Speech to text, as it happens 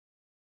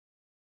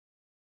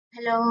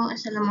Hello,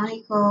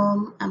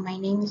 Assalamualaikum. My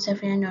name is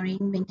Safrena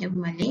Noreen binti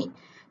Malek.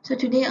 So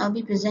today I'll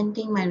be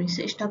presenting my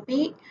research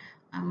topic,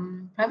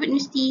 private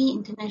university,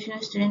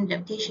 international student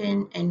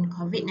adaptation, and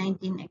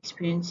COVID-19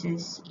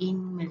 experiences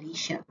in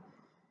Malaysia.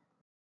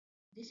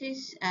 This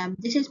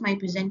is my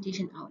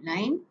presentation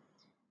outline.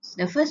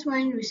 So the first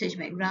one, research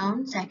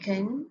background.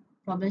 Second,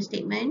 problem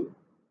statement.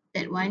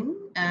 Third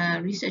one,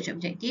 research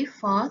objective.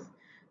 Fourth,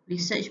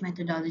 research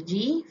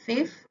methodology.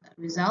 Fifth,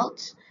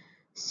 results.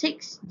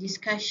 Six,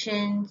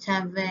 discussion.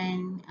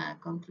 Seven,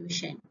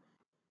 conclusion.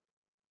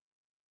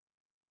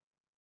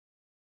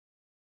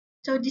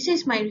 So this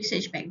is my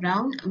research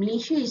background.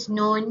 Malaysia is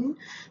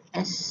known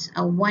as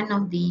one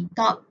of the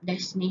top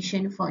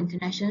destination for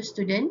international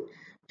students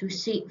to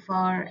seek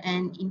for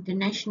an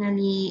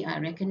internationally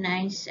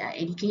recognized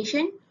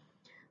education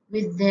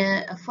with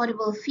the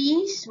affordable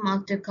fees,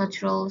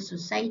 multicultural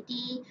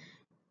society,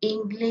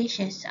 English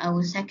as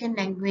our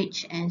second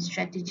language and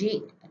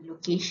strategic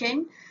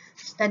location.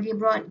 Study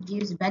abroad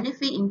gives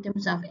benefit in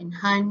terms of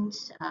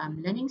enhanced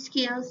learning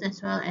skills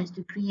as well as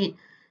to create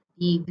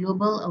the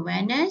global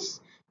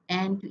awareness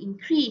and to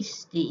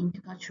increase the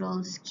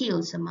intercultural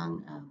skills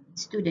among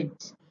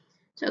students.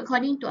 So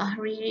according to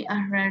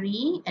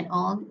Ahrari et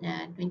al.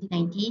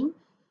 2019,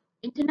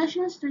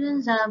 international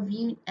students are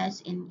viewed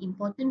as an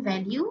important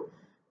value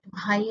to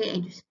higher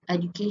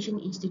education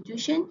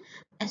institution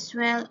as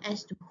well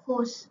as to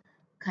host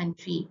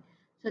country.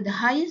 So the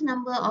highest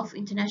number of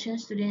international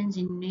students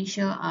in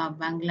Malaysia are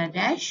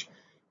Bangladesh,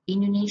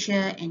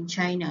 Indonesia and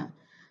China.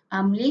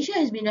 Malaysia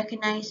has been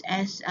recognized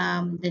as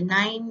the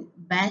 9th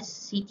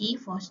best city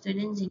for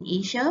students in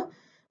Asia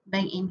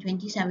back in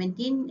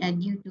 2017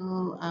 due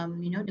to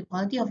the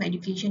quality of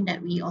education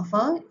that we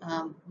offer,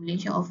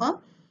 Malaysia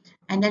offer,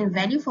 and then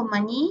value for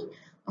money,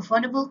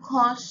 affordable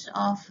cost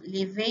of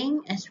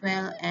living, as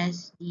well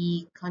as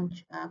the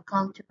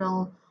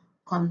cultural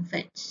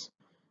comforts.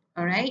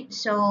 All right,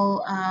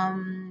 so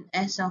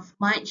as of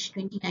March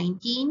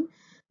 2019,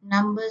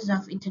 numbers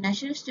of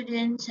international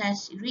students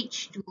has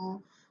reached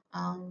to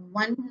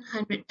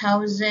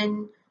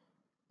 100,000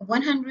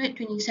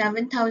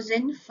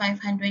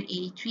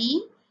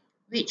 127,583,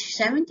 which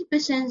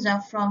 70% are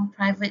from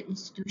private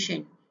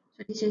institution.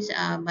 So this is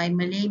by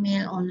Malay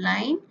Mail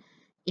Online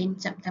in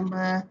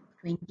September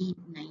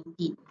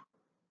 2019.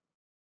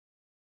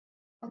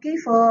 Okay,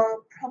 for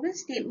problem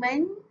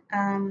statement,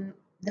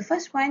 the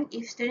first one,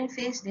 if students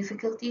face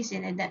difficulties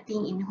in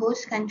adapting in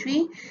host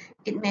country,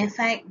 it may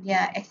affect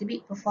their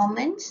academic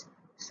performance,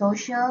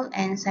 social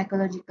and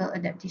psychological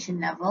adaptation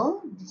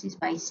level. This is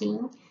by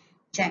Singh,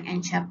 Jack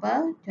and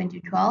Chappell,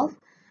 2012.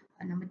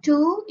 Number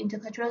two,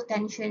 intercultural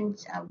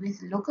tensions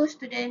with local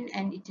student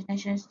and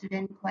international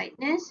student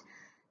quietness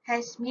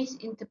has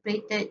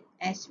misinterpreted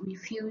as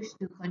refuse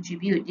to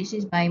contribute. This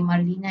is by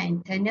Marlena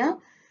and Turner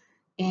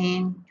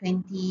in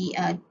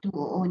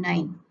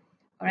 2009.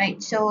 All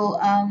right,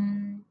 so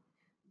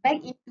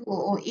back in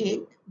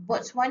 2008,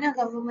 Botswana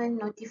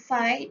government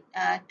notified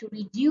to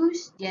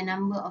reduce their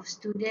number of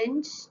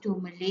students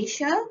to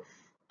Malaysia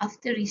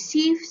after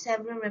received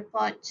several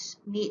reports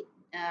made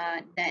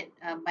that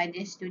by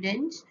the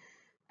students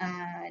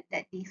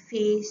that they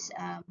face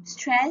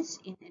stress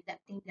in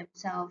adapting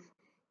themselves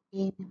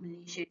in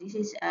Malaysia. This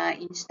is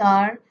in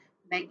STAR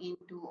back in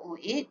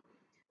 2008.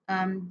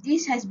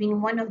 This has been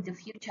one of the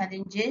few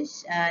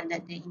challenges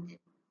that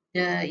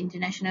the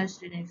international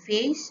student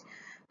face.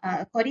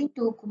 According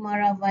to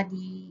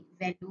Kumaravadi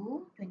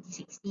Velu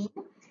 2016,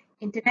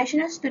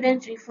 international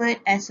students referred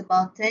as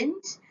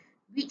subalterns,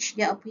 which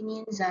their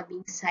opinions are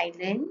being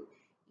silent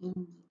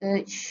in the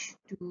urge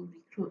to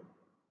recruit.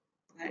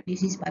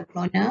 This is by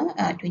Plonner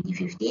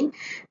 2015,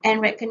 and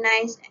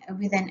recognized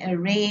with an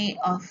array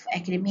of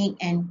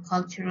academic and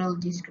cultural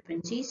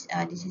discrepancies.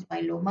 This is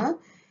by Loma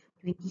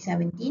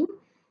 2017.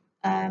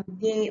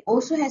 They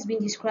also has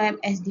been described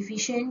as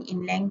deficient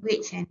in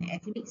language and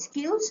academic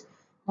skills,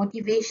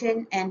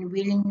 motivation and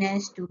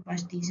willingness to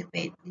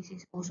participate. This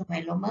is also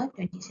by Loma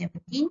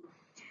 2017.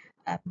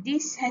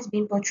 This has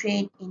been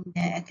portrayed in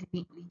the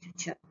academic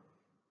literature.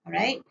 All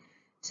right.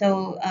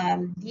 So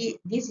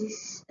this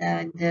is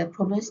the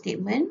problem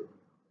statement.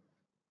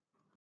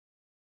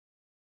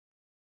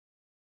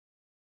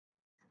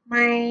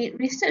 My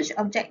research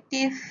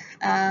objective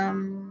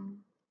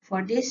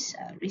for this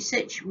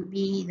research would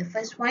be the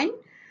first one,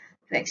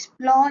 to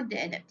explore the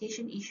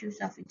adaptation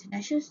issues of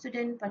international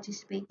students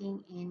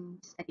participating in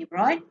study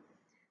abroad.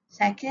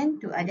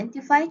 Second, to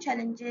identify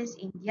challenges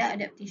in their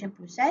adaptation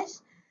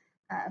process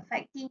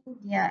affecting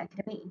their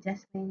academic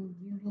adjustment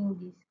during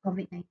this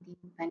COVID-19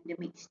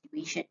 pandemic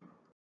situation.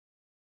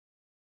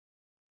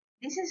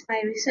 This is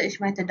my research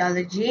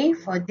methodology.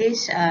 For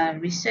this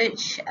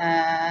research,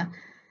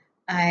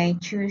 I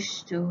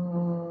choose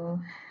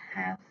to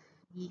have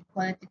the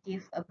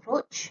qualitative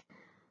approach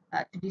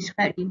to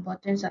describe the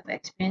importance of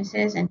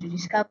experiences and to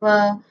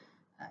discover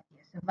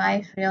their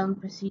survived realm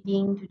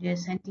proceeding to their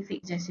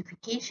scientific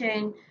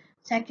justification.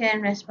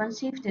 Second,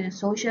 responsive to the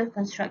social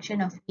construction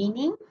of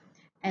meaning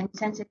and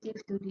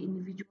sensitive to the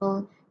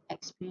individual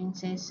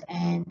experiences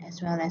and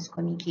as well as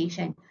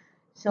communication.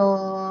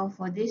 So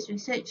for this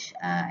research,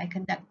 I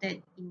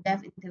conducted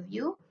in-depth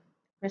interview,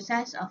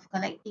 process of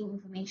collecting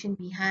information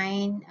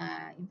behind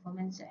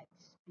informants'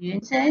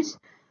 experiences,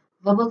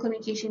 verbal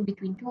communication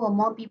between two or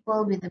more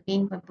people with the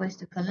main purpose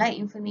to collect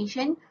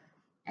information,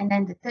 and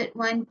then the third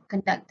one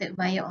conducted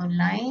via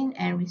online,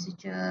 and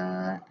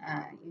researcher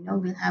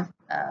will have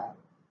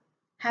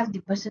the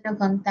personal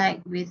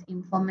contact with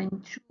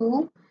informant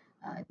through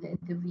the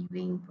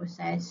interviewing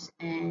process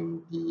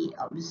and the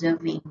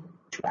observing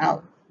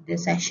throughout the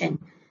session.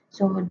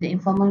 So the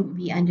informant will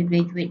be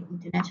undergraduate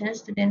international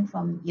student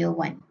from year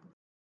one.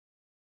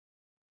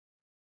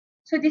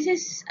 So this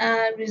is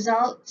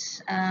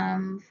results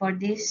for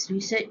this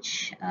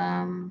research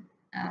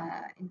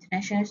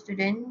international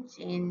students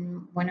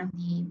in one of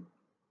the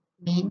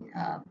main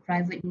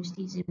private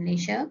universities in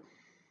Malaysia.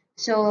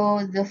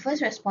 So the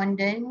first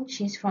respondent,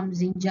 she's from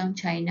Xinjiang,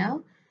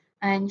 China,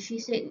 and she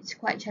said it's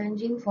quite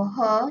challenging for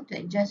her to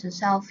adjust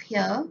herself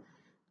here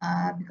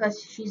because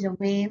she's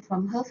away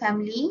from her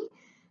family,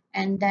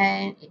 and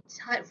then it's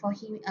hard for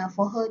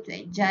her to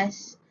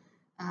adjust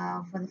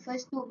for the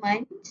first 2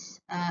 months,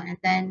 and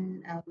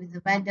then with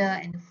the weather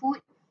and the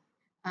food.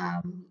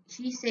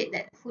 She said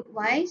that food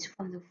wise,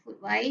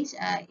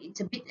 it's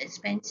a bit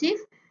expensive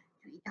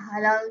to eat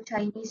halal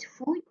Chinese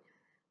food,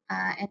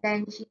 and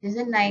then she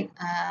doesn't like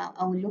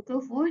our local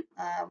food,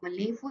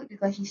 Malay food,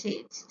 because she said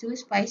it's too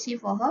spicy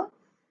for her,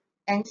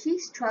 and she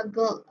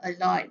struggled a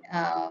lot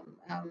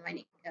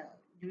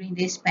during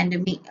this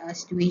pandemic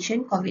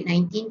situation,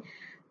 COVID-19,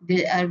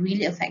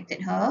 really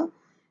affected her,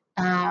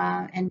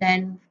 and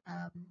then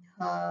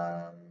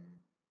her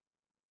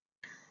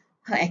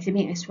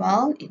academic as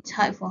well. It's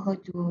hard for her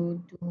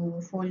to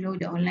follow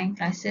the online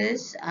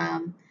classes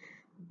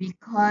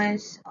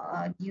because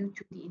due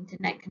to the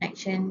internet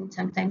connection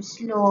sometimes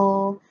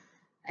slow,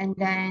 and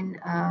then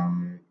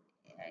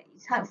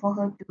it's hard for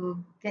her to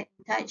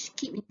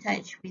keep in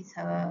touch with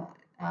her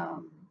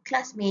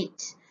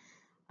classmates,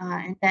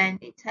 and then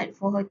it's hard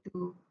for her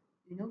to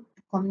to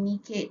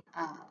communicate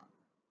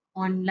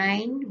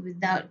online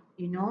without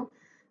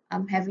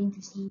having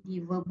to see the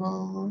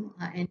verbal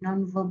and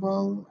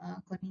non-verbal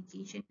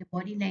communication. The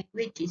body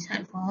language is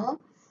hard for her,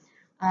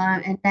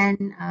 and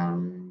then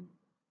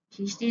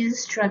she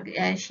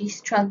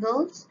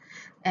struggles,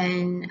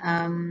 and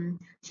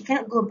she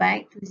cannot go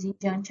back to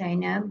Xinjiang,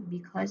 China,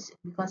 because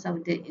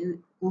of the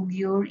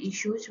Uyghur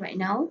issues right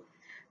now,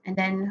 and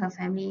then her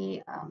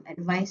family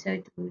advised her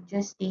to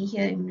just stay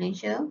here in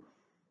Malaysia,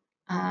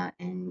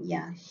 and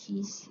yeah,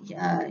 she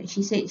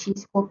said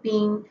she's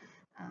coping,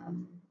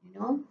 um,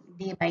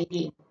 day by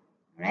day.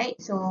 Right.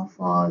 So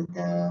for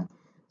the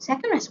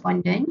second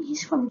respondent,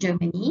 he's from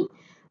Germany.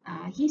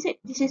 He said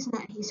this is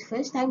not his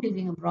first time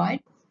living abroad,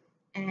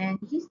 and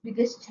his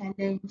biggest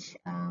challenge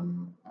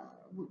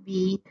would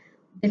be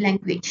the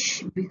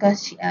language,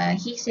 because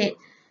he said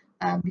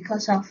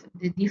because of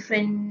the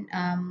different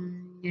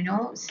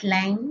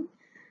slang,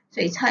 so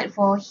it's hard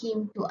for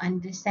him to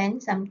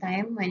understand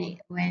sometimes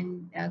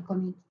when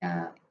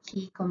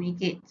he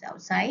communicates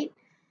outside,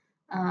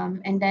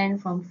 and then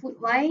from food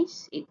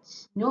wise,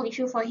 it's no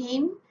issue for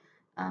him.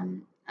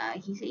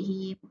 He said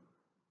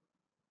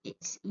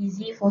it's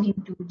easy for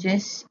him to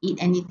just eat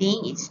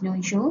anything, it's no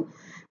issue,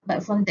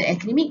 but from the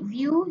academic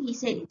view, he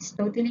said it's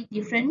totally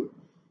different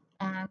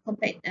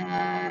compared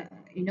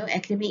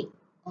academic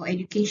or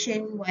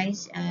education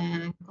wise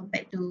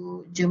compared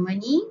to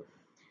Germany.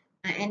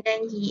 And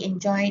then he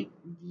enjoyed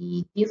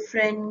the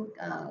different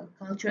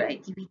cultural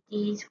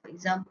activities. For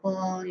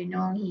example,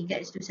 he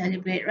gets to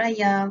celebrate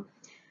Raya,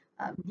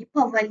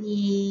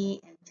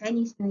 Deepavali, and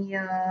Chinese New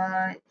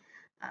Year,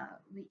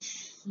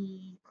 which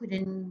he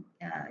couldn't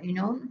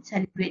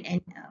celebrate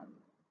and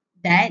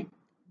that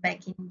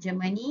back in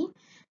Germany.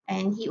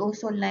 And he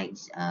also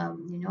likes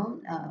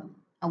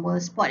our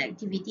sport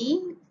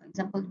activity, for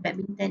example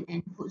badminton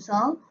and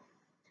futsal.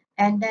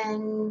 And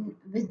then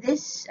with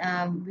this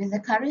with the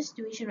current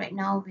situation right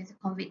now with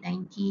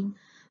COVID-19,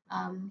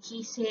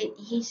 he said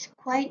he's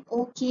quite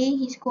okay,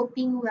 he's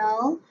coping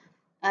well,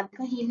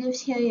 because he lives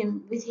here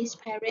with his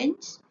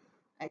parents,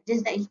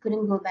 just that he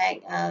couldn't go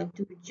back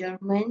to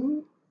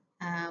German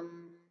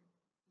um,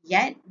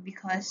 yet,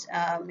 because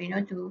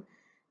to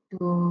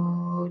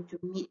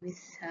meet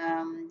with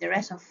the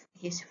rest of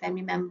his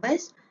family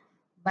members.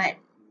 But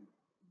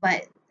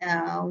but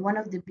one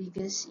of the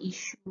biggest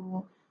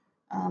issue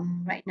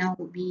right now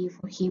would be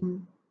for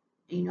him,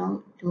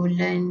 to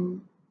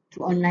learn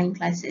through online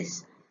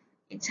classes.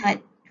 It's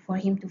hard for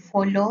him to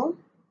follow,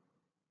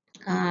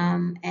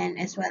 and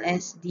as well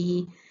as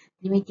the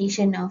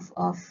limitation of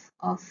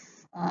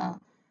uh,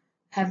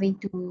 having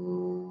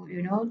to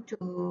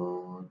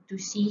to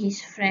see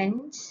his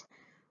friends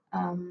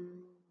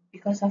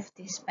because of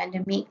this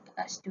pandemic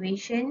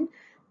situation.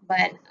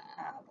 But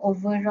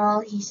overall,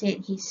 he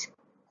said he's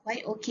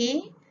quite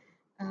okay,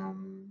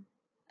 um,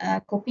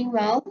 coping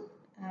well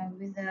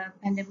with the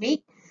pandemic.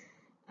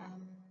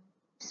 Um,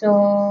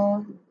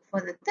 so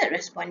for the third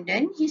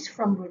respondent, he's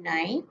from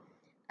Brunei.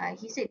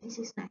 He said this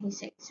is not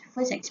his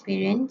first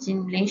experience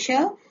in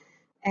Malaysia,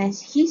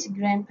 as his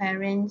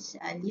grandparents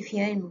live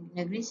here in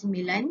Negeri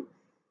Sembilan.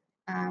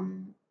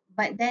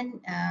 But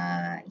then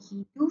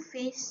he do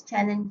face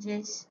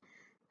challenges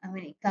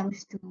when it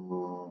comes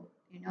to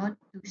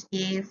to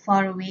stay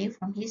far away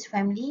from his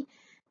family,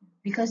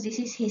 because this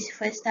is his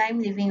first time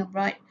living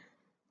abroad,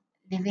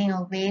 living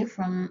away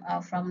from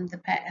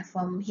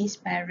his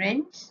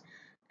parents,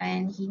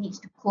 and he needs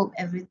to cope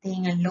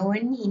everything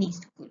alone. He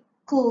needs to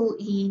cook.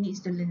 He needs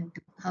to learn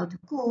how to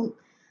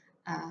cook,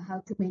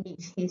 how to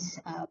manage his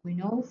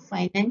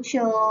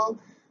financial,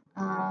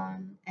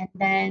 and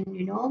then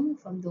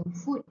from the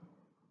food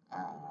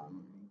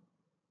um,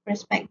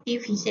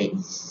 perspective, he said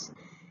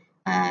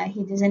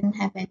he doesn't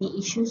have any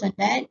issues on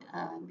that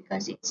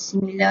because it's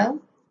similar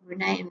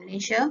Brunei and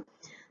Malaysia.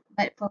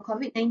 But for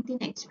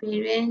COVID-19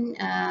 experience,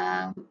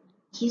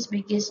 his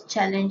biggest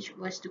challenge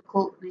was to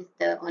cope with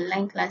the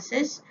online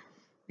classes,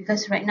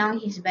 because right now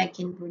he's back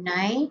in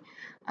Brunei.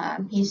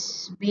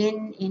 He's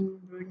back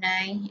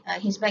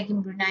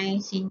in Brunei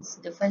since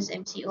the first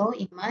MCO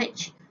in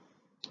March.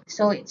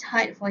 So it's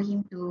hard for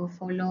him to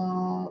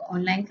follow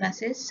online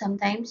classes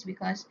sometimes,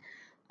 because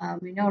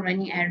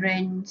running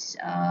errands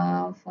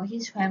for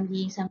his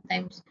family,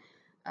 sometimes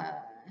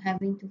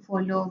having to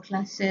follow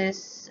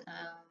classes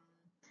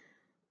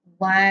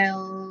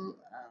while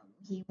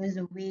he was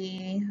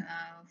away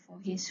for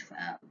his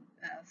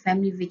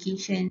family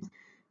vacations,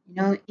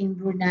 in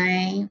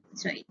Brunei.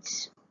 So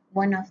it's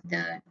one of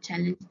the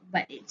challenge,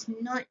 but it's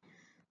not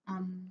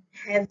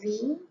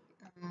heavy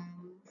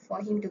for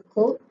him to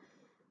cope.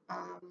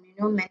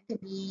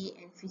 Mentally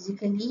and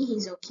physically,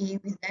 he's okay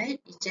with that.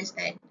 It's just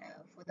that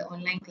for the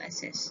online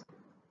classes.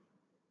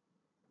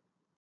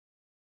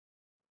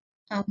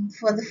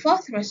 For the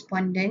fourth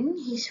respondent,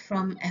 he's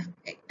from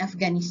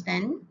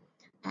Afghanistan.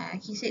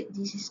 He said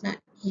this is not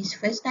his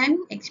first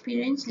time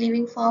experience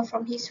living far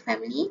from his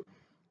family,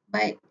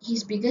 but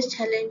his biggest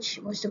challenge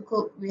was to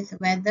cope with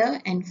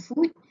weather and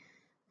food.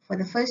 For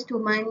the first 2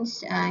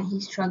 months, he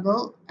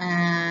struggled,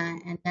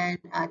 and then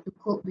to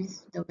cope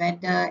with the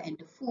weather and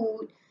the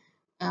food.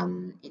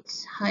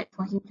 It's hard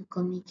for him to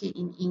communicate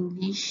in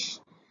English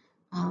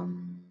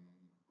um,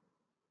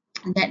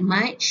 that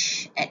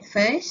much at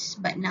first,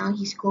 but now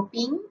he's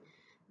coping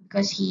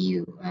because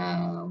he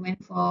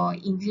went for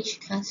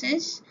English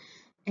classes,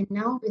 and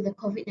now with the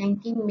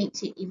COVID-19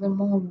 makes it even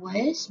more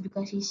worse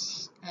because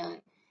he's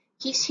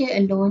here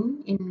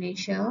alone in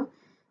Malaysia.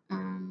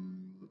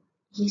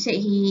 He said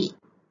he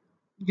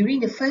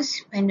during the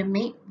first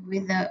pandemic,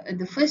 with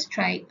the first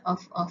strike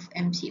of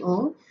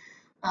MCO,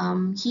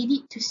 he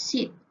need to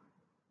sit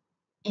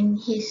in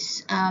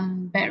his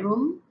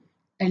bedroom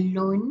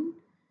alone,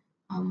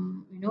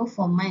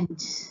 for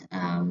months.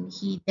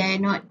 He dare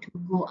not to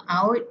go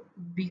out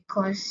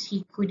because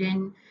he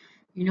couldn't,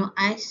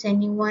 ask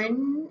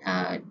anyone,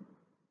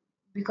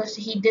 because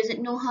he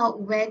doesn't know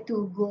where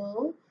to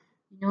go,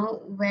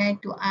 where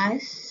to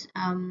ask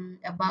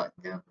about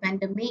the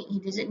pandemic. He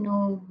doesn't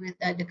know with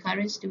the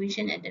current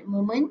situation at that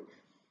moment,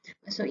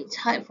 so it's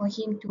hard for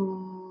him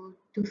to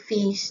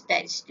face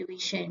that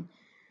situation.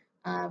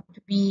 To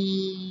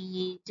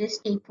be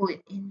just stay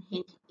put in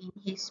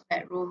his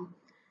bedroom,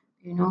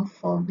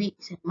 for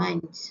weeks and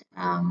months.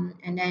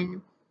 And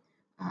then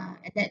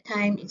at that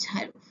time, it's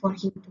hard for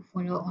him to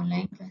follow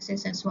online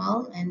classes as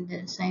well and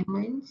the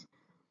assignments.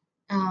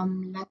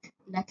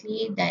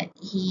 Luckily that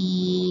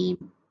he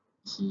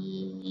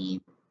he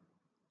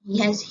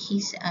has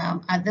his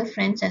other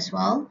friends as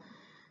well.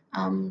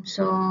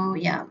 So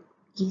yeah,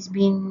 he's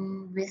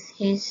been with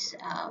his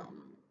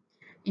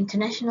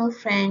international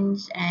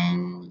friends,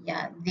 and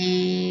yeah,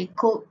 they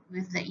cope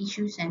with the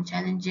issues and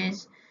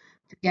challenges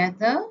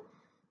together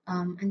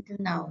until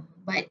now.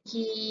 But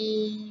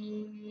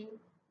he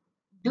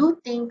do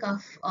think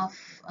of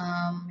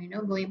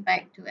going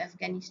back to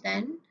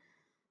Afghanistan.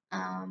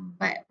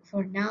 But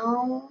for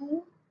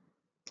now,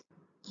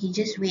 he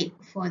just wait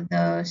for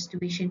the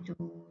situation to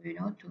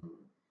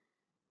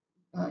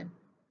uh,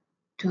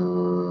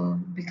 to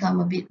become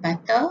a bit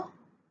better,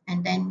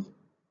 and then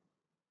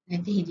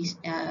later he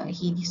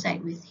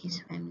decide with his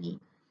family.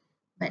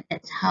 But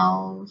that's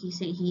how he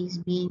said he's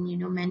been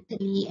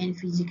mentally and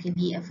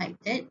physically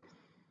affected.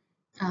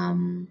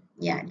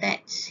 Yeah,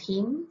 that's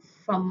him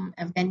from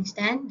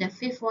Afghanistan. The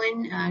fifth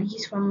one,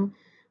 he's from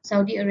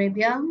Saudi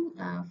Arabia.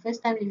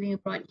 First time living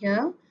abroad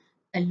here,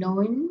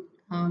 alone.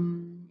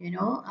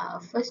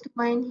 First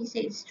one he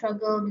said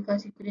struggle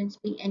because he couldn't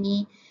speak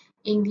any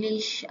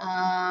English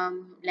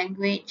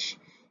language.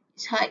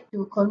 It's hard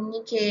to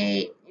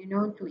communicate.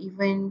 To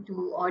even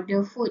to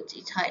order food,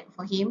 it's hard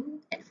for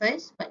him at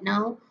first. But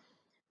now,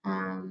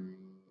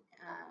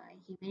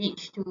 he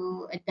managed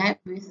to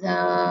adapt with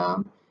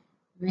our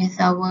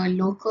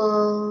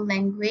local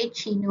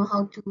language. He know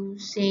how to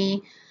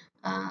say,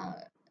 uh,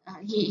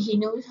 he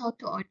knows how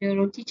to order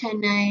roti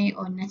canai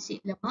or nasi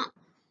lemak.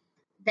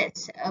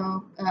 That's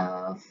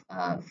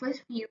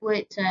first few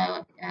words,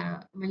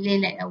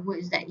 Malay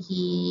words that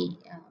he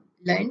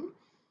learned.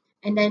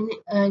 And then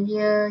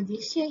earlier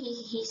this year,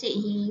 he said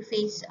he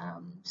faced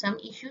some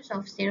issues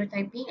of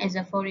stereotyping as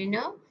a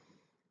foreigner,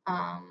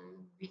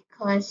 um,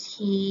 because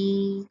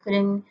he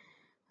couldn't,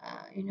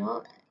 you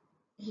know,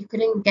 he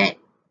couldn't get,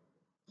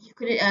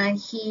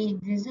 he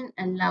doesn't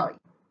allow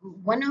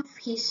one of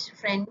his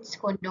friends'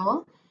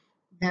 condo.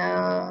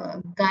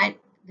 The guard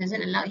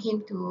doesn't allow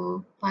him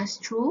to pass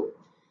through,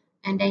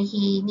 and then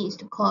he needs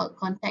to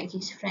contact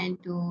his friend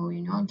to,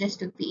 just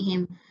to pick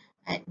him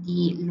at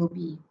the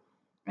lobby,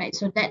 right?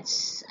 So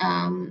that's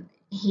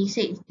he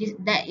said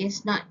that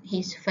is not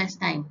his first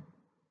time,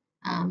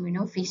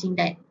 facing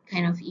that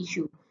kind of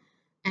issue.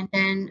 And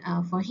then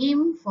for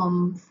him,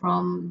 from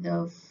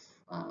the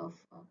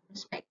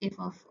perspective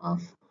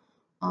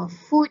of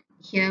food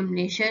here in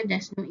Malaysia,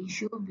 there's no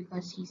issue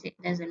because he said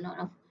there's a lot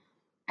of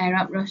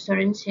Arab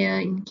restaurants here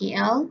in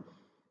KL.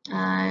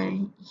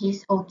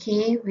 He's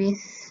okay with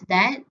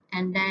that.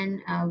 And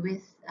then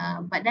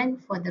but then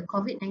for the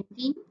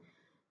COVID-19,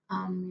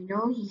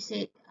 he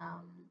said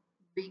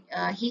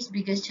his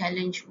biggest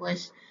challenge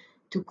was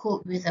to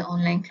cope with the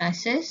online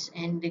classes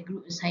and the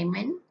group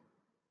assignment.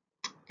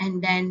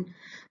 And then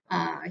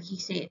he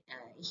said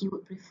he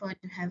would prefer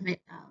to have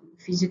it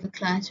physical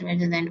class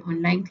rather than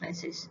online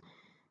classes.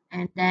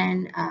 And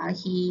then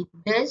he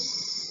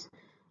does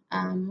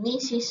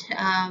miss his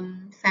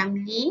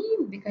family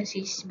because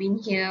he's been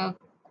here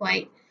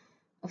quite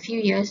a few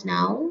years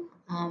now.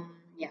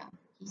 Yeah,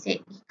 he said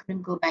he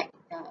couldn't go back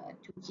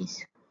to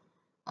his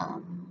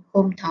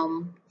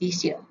hometown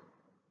this year.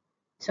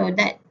 So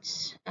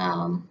that's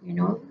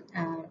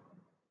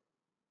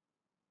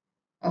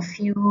a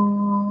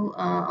few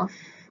of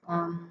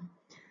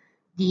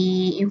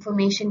the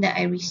information that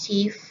I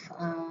received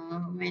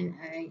when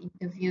I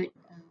interviewed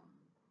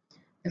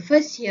the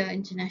first year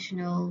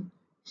international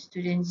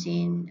students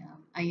in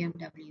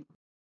IMW.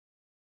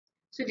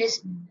 So this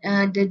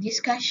the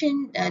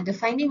discussion, the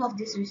finding of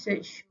this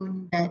research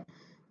shown that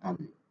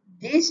um,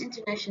 these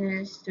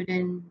international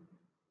students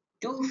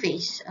do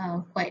face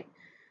quite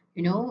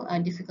a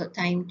difficult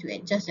time to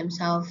adjust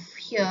themselves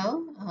here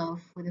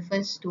for the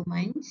first 2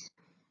 months,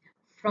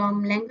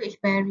 from language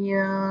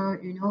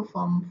barrier,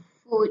 from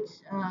food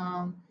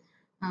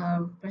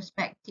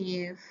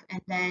perspective,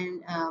 and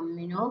then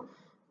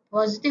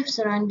positive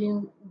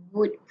surrounding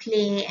would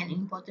play an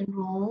important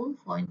role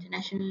for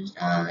international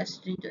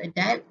students to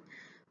adapt,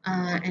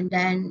 and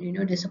then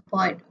the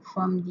support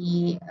from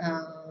the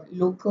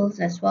locals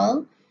as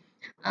well.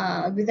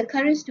 With the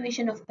current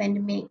situation of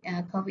pandemic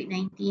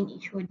COVID-19,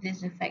 it would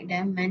just affect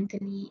them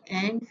mentally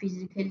and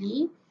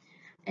physically,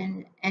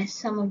 and as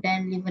some of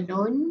them live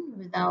alone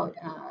without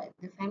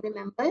the family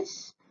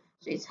members,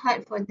 so it's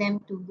hard for them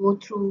to go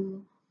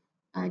through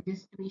the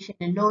situation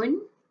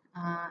alone,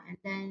 and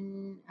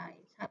then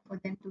it's hard for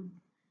them to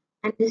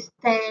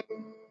understand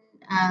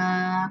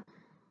uh,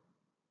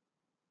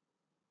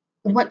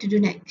 what to do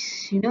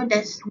next.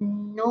 There's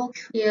no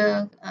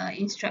clear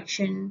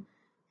instruction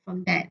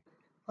from that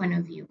point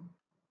of view.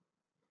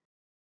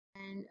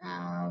 And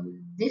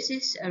this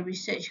is a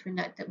research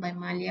conducted by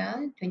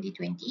Malaysia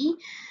 2020.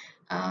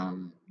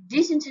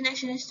 These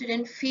international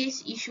students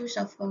face issues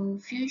of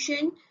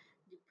confusion,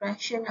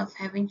 depression of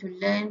having to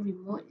learn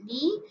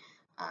remotely,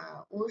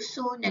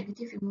 also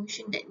negative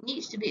emotion that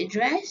needs to be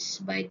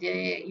addressed by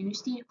the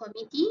university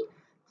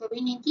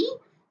community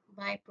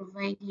by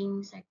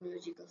providing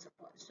psychological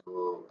support.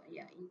 So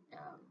yeah,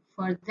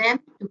 for them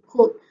to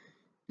cope,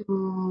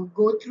 to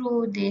go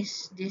through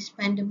this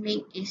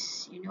pandemic,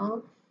 is the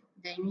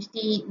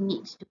university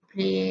needs to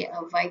play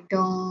a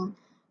vital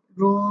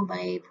role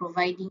by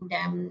providing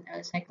them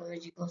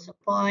psychological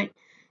support,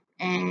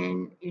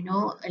 and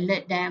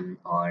alert them,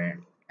 or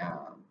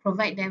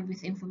provide them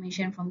with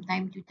information from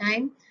time to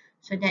time,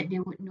 so that they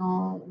would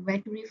know where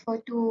to refer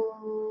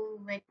to,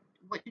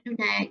 what to do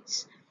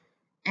next,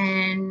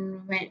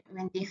 and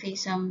when they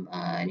face some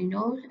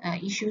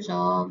issues,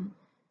 or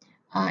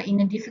in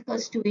a difficult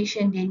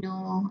situation, they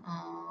know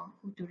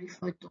who to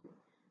refer to.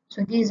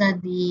 So these are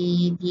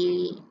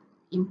the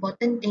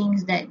important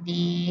things that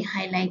they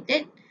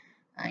highlighted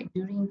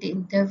during the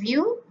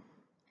interview.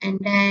 And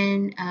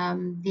then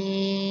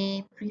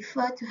they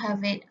prefer to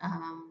have it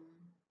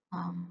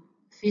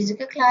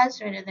physical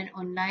class rather than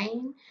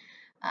online,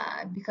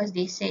 because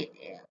they said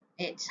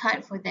it's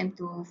hard for them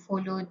to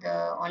follow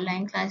the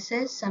online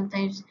classes.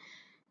 Sometimes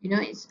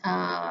it's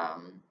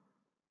um,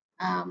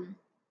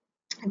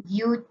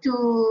 due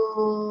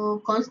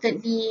to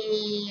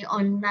constantly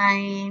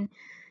online,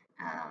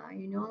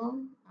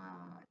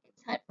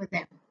 it's hard for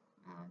them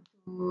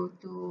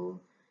to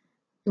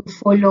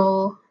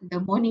follow the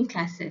morning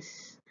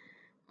classes.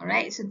 All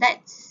right, so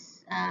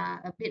that's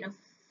a bit of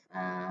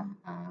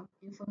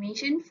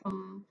information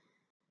from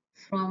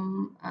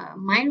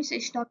my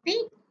research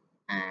topic,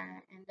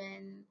 and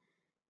then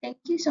thank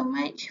you so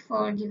much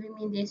for giving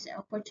me this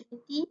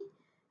opportunity.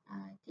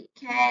 Take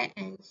care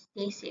and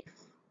stay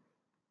safe.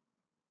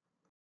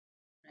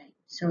 Right,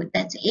 so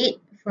that's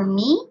it from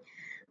me.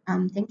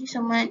 Thank you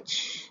so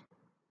much.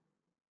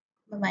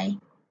 Bye bye.